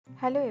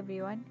Hello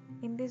everyone,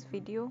 in this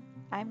video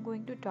I am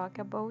going to talk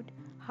about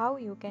how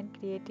you can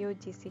create your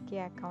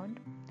GCKey account,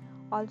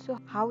 also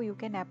how you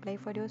can apply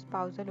for your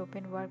spousal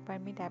open work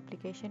permit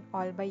application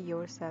all by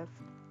yourself.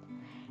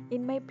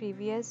 In my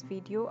previous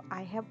video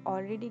I have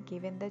already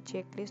given the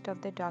checklist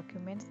of the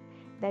documents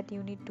that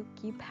you need to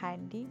keep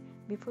handy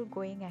before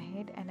going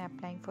ahead and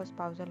applying for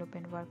spousal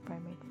open work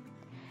permit.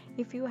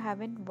 If you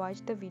haven't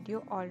watched the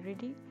video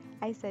already,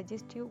 I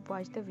suggest you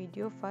watch the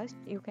video first.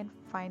 You can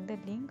find the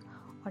link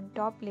on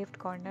top left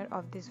corner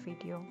of this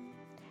video.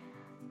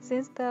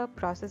 Since the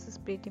process is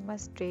pretty much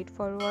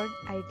straightforward,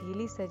 I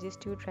really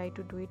suggest you try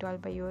to do it all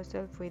by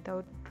yourself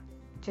without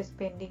just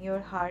spending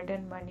your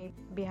hard-earned money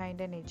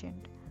behind an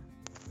agent.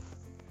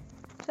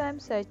 So I'm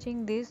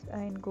searching this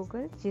in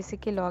Google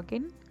GCKey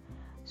login.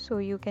 So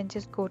you can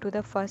just go to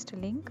the first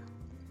link.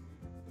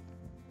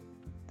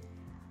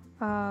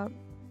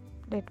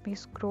 Let me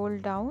scroll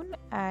down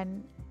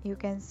and you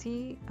can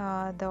see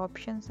the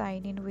option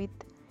sign in with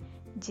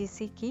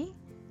GCKey.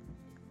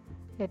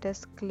 Let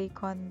us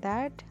click on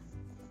that.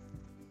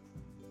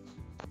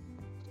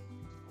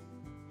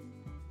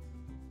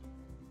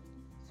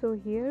 So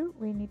here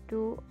we need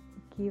to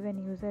give an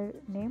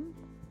username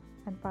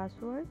and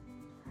password.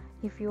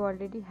 If you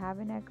already have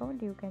an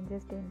account, you can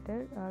just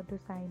enter to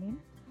sign in.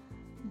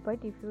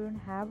 But if you don't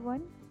have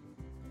one,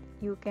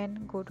 you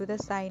can go to the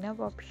sign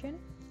up option.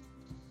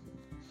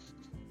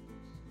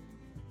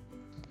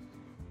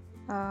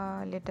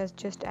 Let us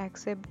just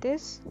accept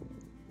this.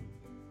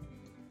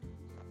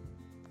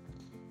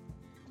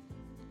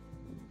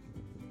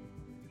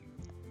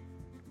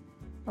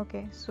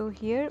 Okay, so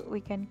here we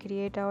can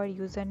create our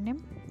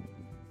username.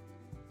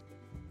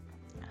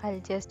 I'll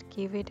just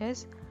give it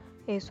as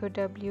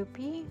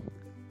SOWP_demo.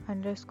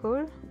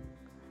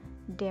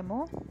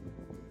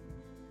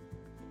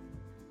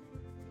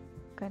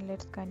 And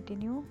let's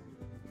continue.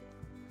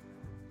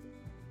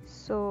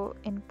 So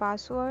in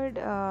password,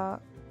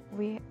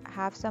 we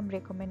have some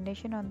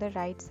recommendation on the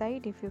right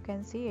side. If you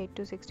can see, 8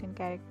 to 16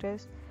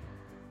 characters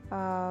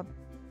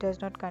does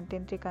not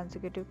contain 3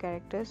 consecutive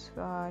characters,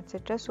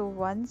 etc. So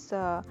once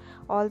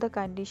all the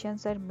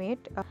conditions are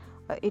met,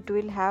 it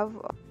will have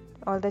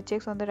all the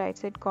checks on the right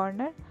side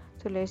corner.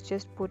 So let's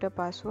just put a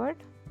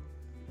password.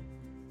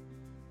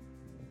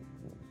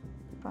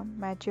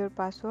 Match your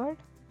password.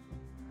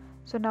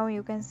 So now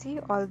you can see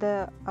all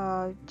the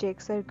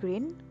checks are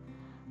green.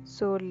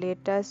 So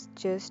let us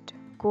just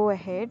go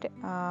ahead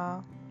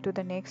to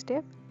the next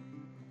step.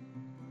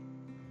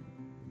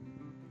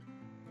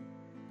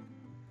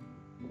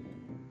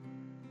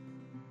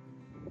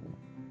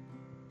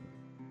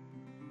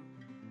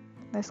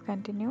 Let's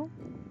continue.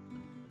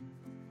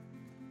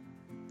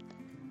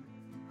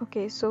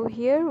 Okay, so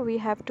here we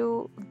have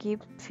to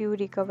give few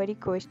recovery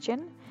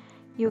question.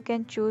 You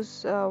can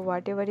choose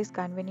whatever is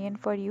convenient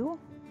for you.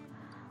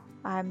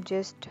 I am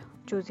just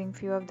choosing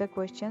few of the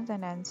questions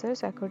and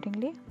answers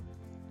accordingly.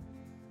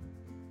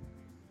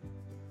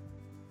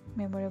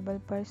 Memorable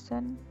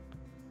person,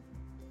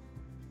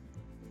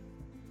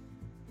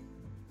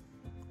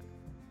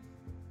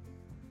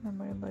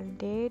 memorable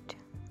date,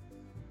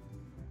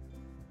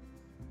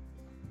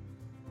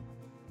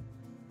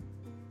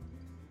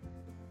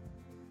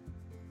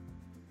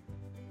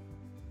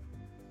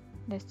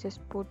 let's just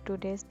put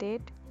today's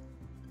date.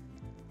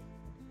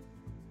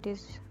 It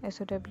is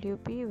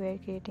SOWP, we are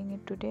creating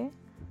it today.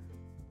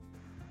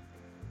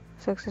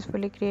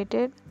 Successfully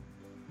created.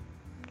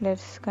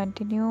 Let's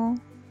continue.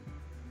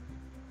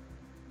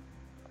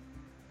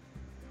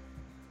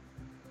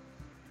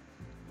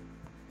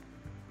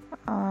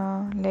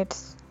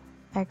 Let's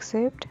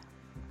accept.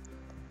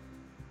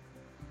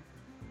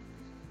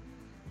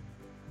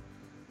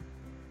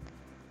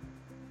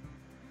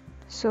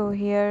 So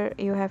here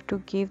you have to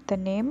give the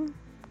name,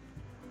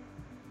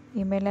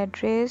 email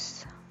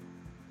address,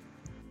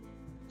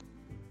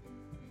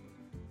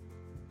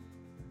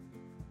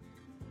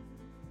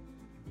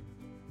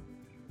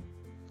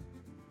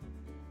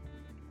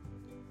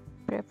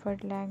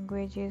 preferred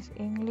language is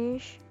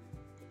English.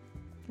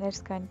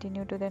 Let's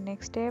continue to the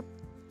next step.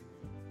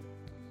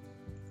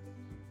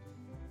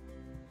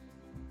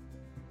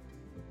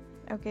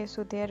 Okay,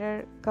 so there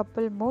are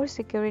couple more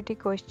security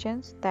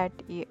questions that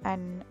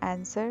an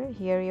answer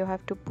here you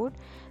have to put.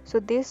 So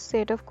this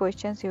set of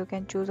questions you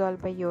can choose all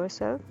by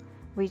yourself,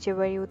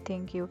 whichever you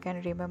think you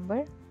can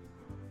remember.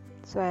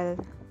 So I'll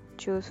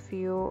choose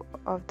few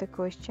of the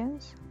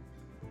questions.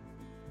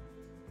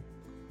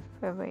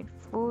 Favorite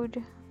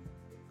food,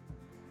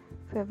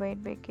 favorite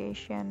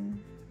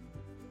vacation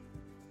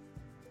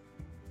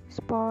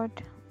spot,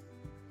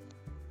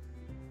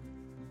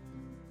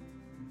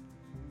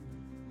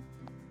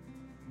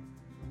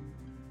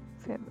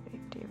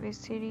 favorite TV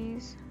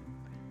series.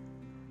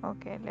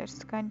 Okay,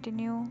 let's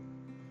continue.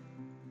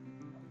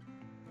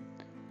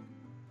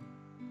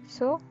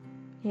 So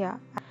yeah,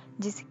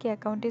 GCKey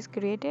account is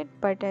created,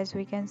 but as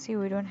we can see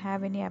we don't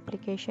have any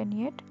application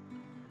yet.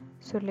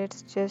 So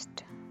let's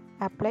just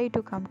apply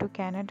to come to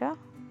Canada.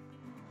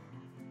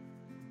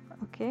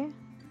 Okay,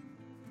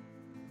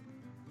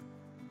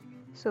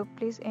 So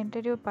please enter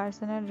your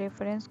personal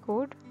reference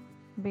code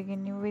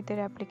beginning with your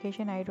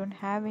application. I don't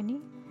have any,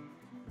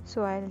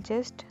 so I'll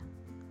just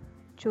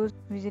choose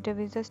visitor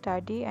visa,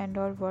 study and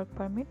or work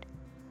permit.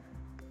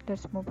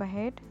 Let's move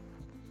ahead.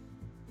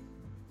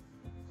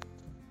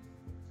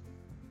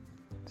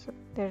 So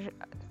there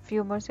are a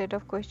few more set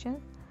of questions.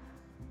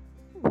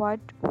 What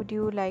would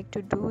you like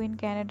to do in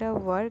Canada?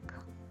 Work.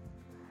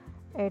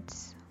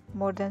 It's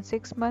more than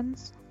 6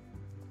 months,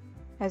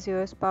 as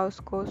your spouse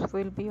course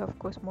will be of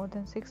course more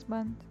than 6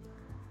 months.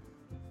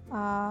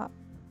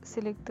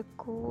 Select the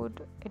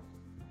code.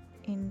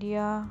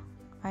 India,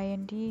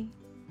 IND.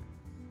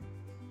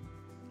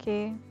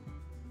 Okay.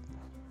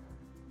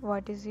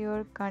 What is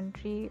your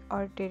country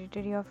or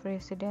territory of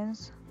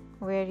residence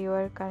where you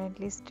are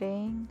currently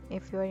staying?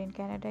 If you are in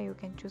Canada, you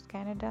can choose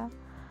Canada.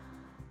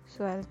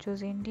 So I'll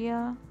choose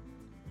India.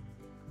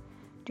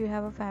 Do you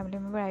have a family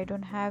member? I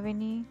don't have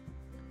any.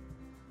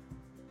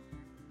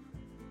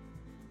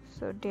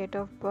 So date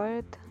of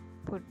birth,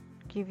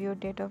 give your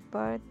date of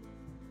birth.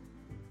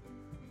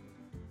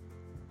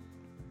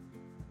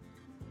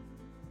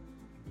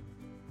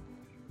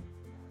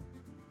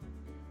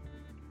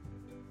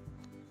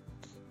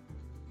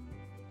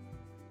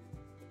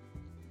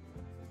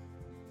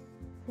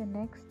 So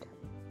next.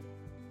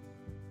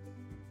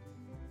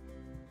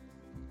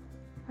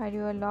 Are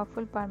you a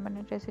lawful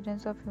permanent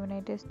resident of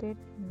United States?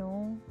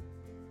 No.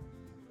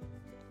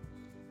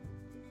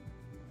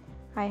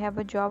 I have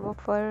a job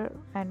offer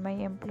and my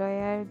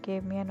employer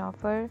gave me an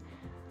offer.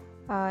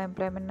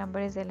 Employment number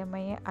is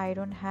LMIA. I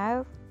don't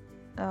have.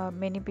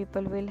 Many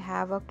people will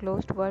have a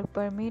closed work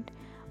permit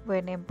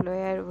when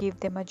employer give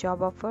them a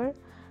job offer,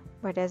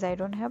 but as I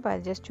don't have,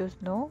 I'll just choose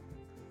no.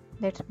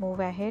 Let's move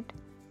ahead.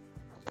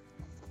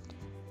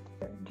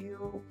 Do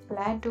you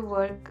plan to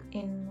work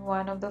in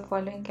one of the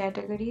following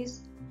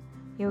categories?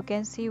 You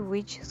can see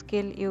which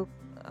skill you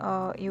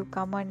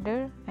come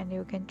under and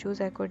you can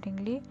choose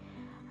accordingly.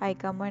 I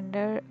come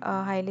under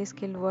highly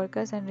skilled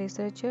workers and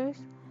researchers,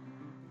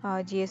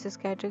 GSS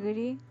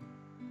category.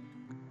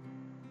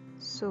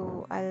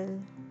 So I'll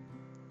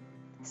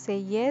say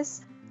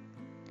yes.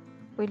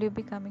 Will you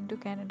be coming to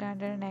Canada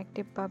under an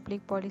active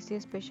public policy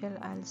special?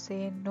 I'll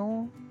say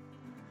no.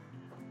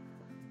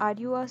 Are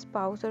you a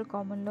spouse or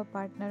common law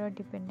partner or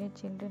dependent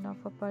children of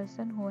a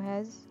person who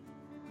has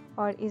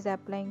or is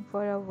applying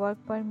for a work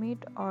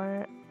permit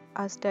or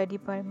a study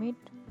permit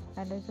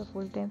and is a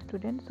full-time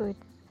student? So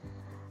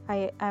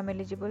I am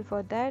eligible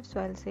for that, so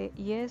I'll say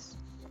yes.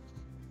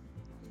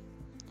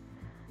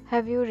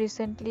 Have you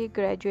recently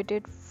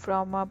graduated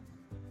from a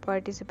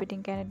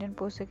participating Canadian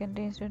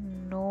post-secondary institute?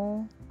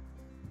 No.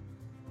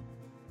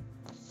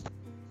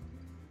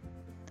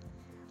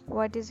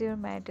 What is your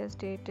marital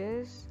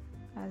status?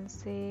 I'll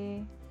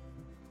say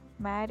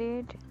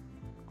married.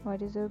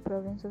 What is your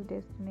province of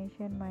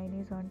destination?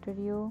 Mine is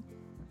Ontario.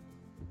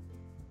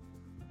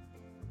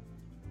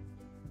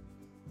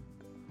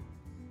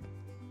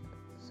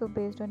 So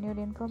based on your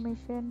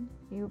information,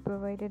 you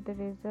provided the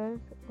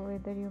results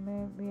whether you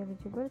may be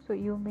eligible. So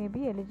you may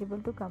be eligible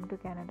to come to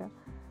Canada.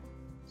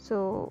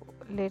 So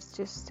let's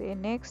just say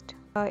next.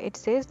 It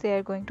says they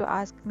are going to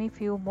ask me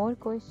few more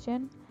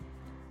questions.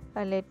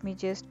 Let me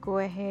just go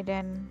ahead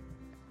and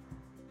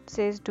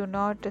says do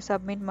not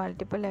submit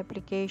multiple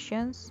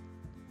applications.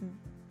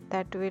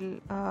 That will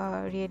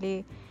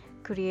really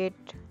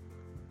create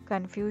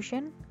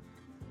confusion.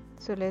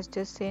 So let's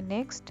just say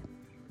next.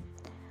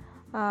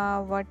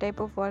 What type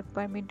of work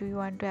permit do you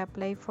want to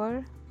apply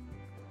for?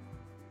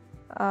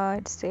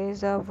 It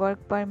says a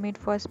work permit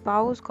for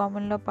spouse,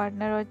 common law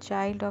partner or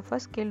child of a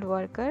skilled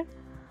worker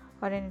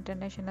or an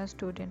international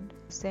student.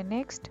 Say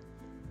next.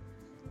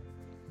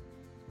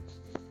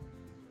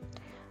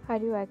 Are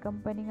you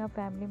accompanying a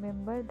family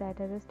member that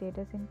has a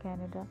status in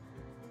Canada?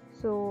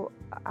 So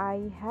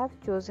I have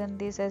chosen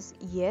this as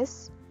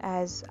yes,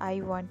 as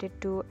I wanted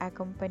to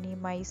accompany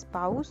my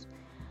spouse.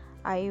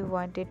 I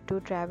wanted to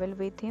travel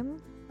with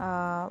him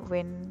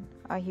when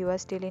he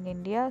was still in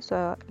India.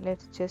 So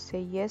let's just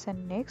say yes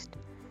and next.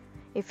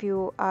 If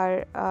you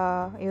are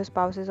your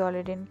spouse is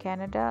already in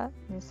Canada,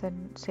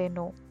 say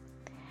no.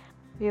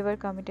 Have you ever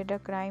committed a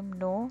crime?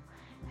 No.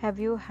 Have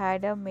you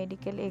had a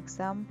medical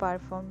exam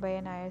performed by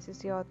an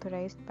IRCC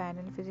authorized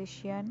panel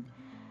physician?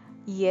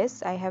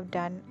 Yes, I have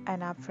done an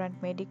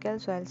upfront medical,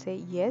 so I'll say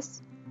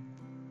yes.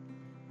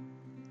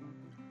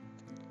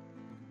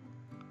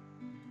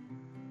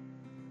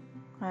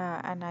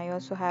 And I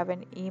also have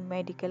an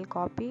e-medical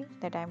copy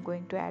that I'm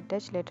going to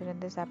attach later in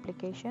this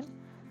application.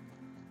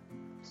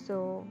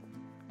 So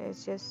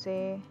let's just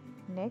say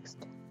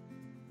next.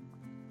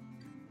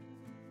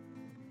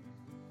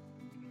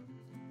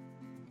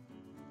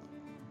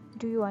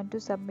 Do you want to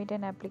submit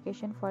an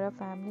application for a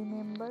family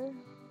member?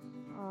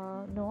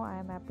 No, I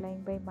am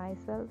applying by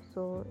myself,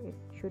 so it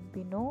should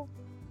be no.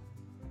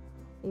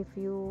 If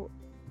you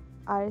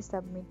are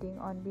submitting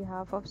on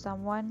behalf of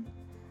someone,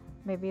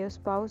 maybe your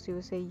spouse,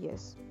 you say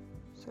yes.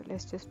 So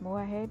let's just move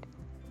ahead.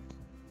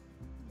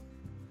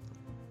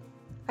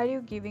 Are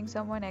you giving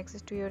someone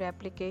access to your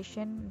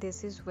application?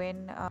 This is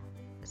when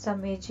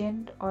some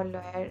agent or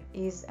lawyer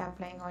is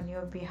applying on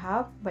your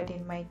behalf, but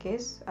in my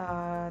case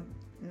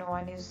no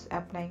one is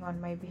applying on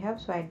my behalf,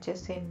 so I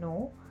just say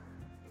no.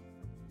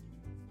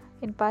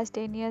 In past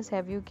 10 years,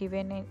 have you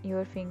given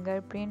your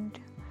fingerprint?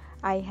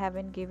 I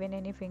haven't given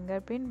any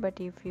fingerprint, but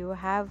if you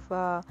have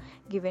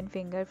given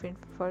fingerprint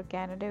for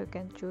Canada, you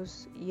can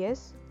choose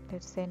yes.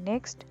 Let's say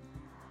next.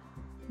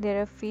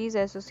 There are fees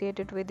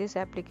associated with this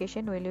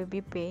application. Will you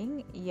be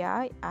paying?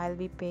 Yeah, I'll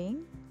be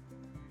paying.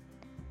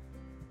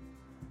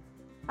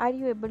 Are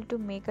you able to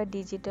make a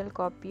digital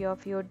copy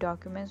of your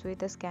documents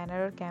with a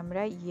scanner or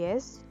camera?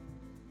 Yes.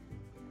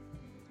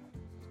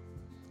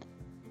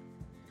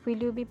 Will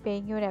you be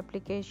paying your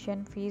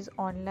application fees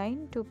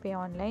online? To pay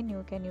online,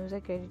 you can use a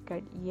credit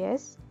card.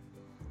 Yes.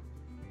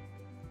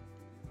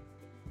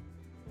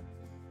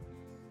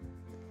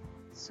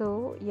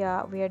 So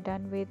yeah, we are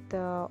done with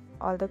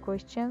all the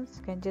questions.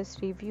 You can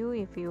just review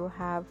if you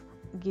have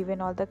given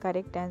all the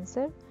correct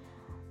answer.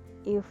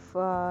 If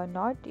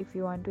not, if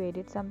you want to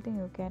edit something,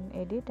 you can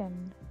edit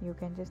and you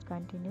can just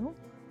continue.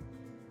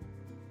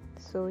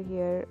 So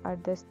here are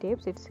the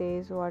steps. It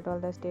says what all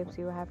the steps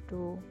you have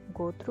to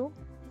go through,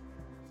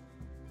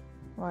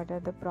 what are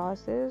the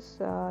process.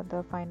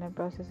 The final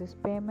process is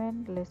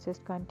payment. Let's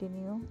just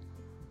continue.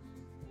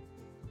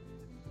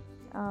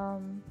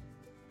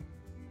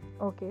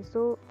 Okay,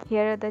 so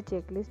here are the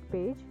checklist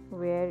page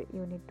where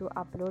you need to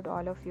upload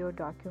all of your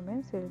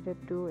documents related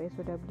to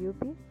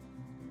SOWP.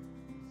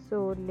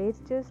 So let's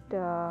just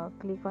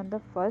click on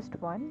the first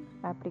one,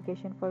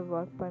 application for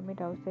work permit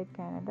outside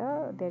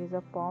Canada. There is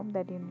a form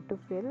that you need to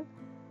fill,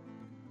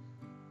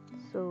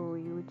 so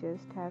you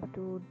just have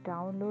to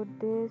download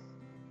this.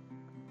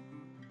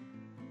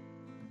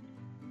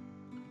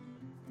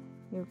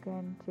 You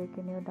can check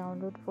in your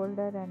download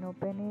folder and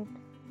open it.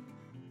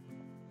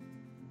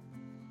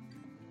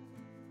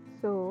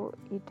 So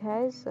it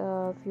has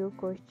a few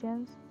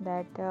questions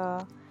that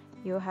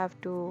you have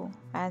to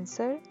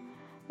answer.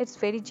 It's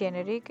very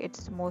generic.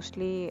 It's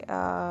mostly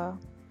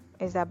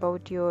is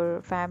about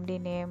your family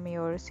name,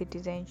 your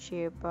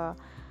citizenship,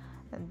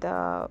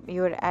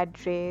 your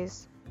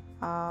address,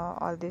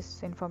 all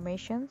these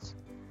informations.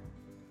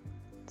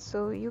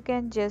 So you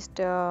can just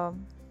fill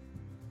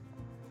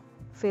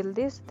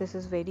this. This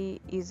is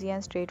very easy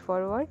and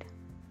straightforward.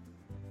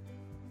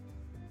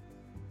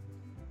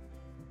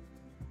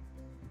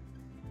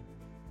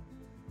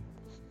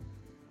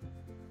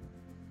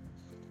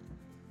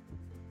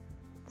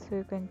 So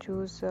you can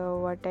choose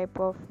what type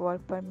of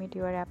work permit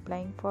you are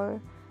applying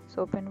for.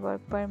 So open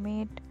work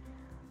permit.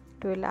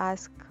 It will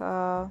ask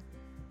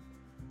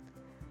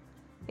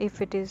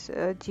if it is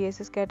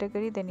GSS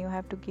category, then you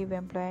have to give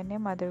employer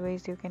name,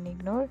 otherwise you can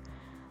ignore.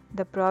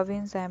 The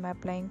province I am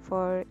applying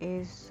for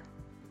is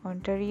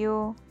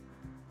Ontario.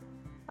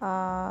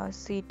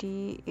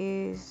 City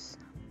is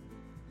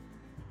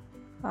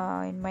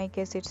in my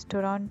case it's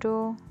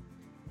Toronto.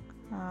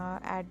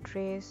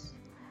 Address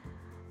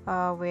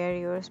where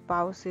your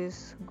spouse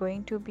is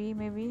going to be,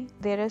 maybe.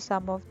 There are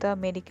some of the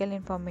medical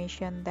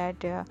information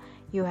that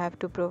you have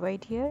to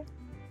provide here.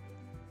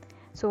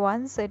 So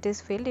once it is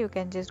filled, you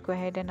can just go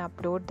ahead and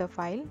upload the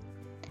file.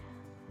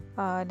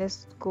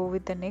 Let's go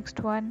with the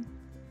next one.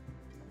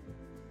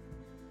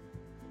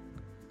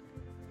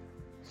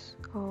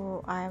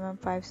 So I am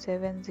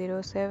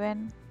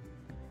 5707.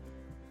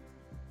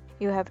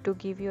 You have to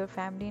give your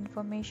family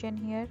information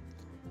here,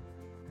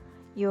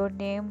 your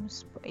name,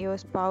 your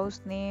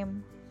spouse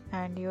name,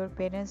 and your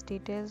parents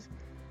details.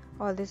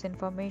 All this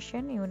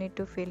information you need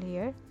to fill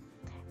here.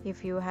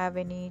 If you have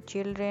any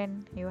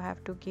children, you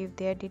have to give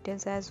their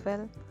details as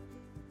well.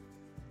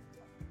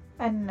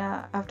 And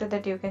after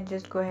that you can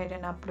just go ahead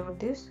and upload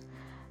this.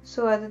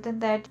 So other than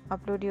that,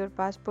 upload your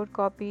passport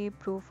copy,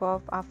 proof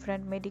of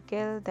upfront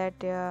medical,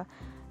 that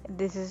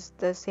this is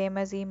the same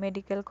as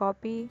e-medical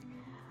copy.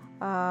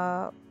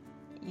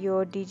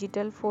 Your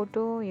digital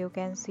photo, you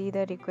can see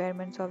the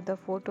requirements of the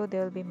photo. They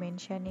will be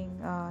mentioning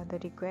the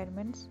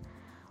requirements,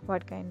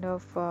 what kind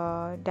of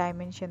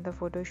dimension the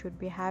photo should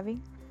be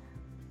having.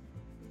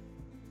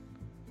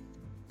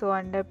 So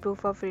under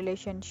proof of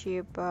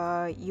relationship,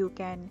 you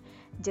can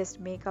just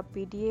make a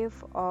PDF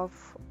of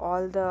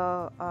all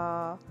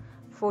the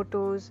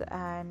photos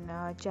and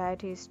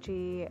chat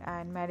history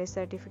and marriage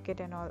certificate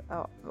and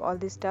all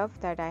this stuff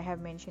that I have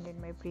mentioned in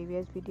my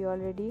previous video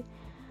already.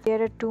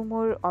 There are two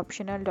more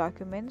optional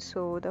documents.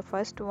 So the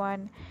first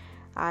one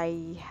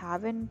I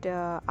haven't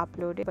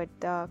uploaded, but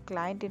the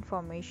client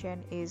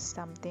information is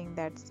something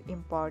that's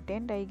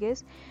important, I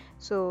guess.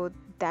 So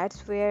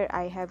that's where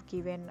I have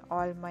given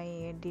all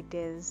my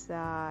details,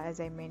 as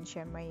I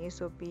mentioned, my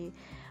SOP,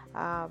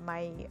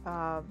 my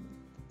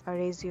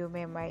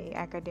resume, my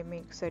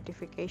academic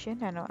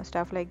certification and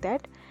stuff like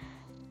that.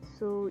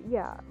 So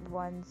yeah,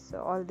 once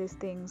all these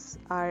things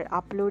are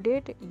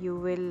uploaded, you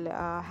will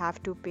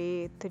have to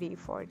pay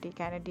 340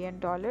 Canadian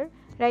dollar.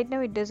 Right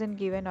now it doesn't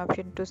give an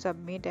option to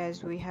submit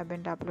as we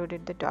haven't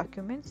uploaded the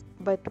documents,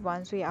 but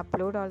once we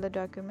upload all the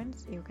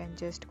documents, you can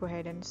just go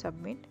ahead and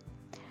submit.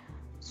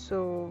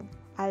 So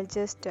I'll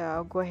just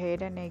go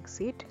ahead and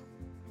exit.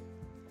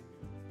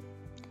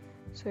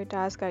 So it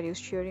asks, are you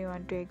sure you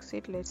want to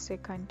exit? Let's say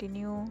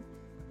continue.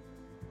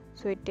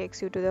 So it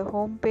takes you to the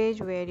home page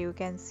where you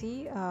can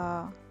see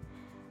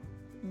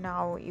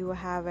now you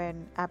have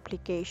an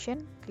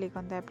application. Click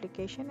on the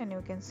application and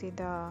you can see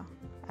the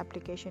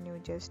application you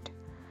just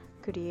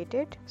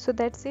created. So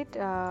that's it.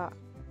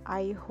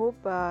 I hope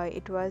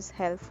it was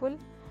helpful.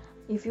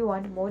 If you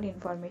want more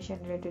information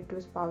related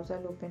to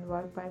spousal open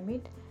work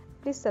permit,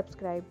 please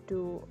subscribe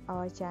to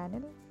our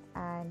channel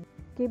and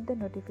keep the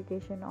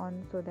notification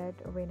on so that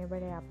whenever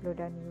I upload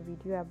a new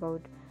video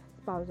about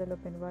spousal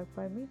open work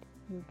permit,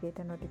 you get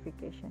a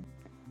notification.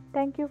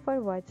 Thank you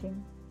for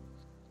watching.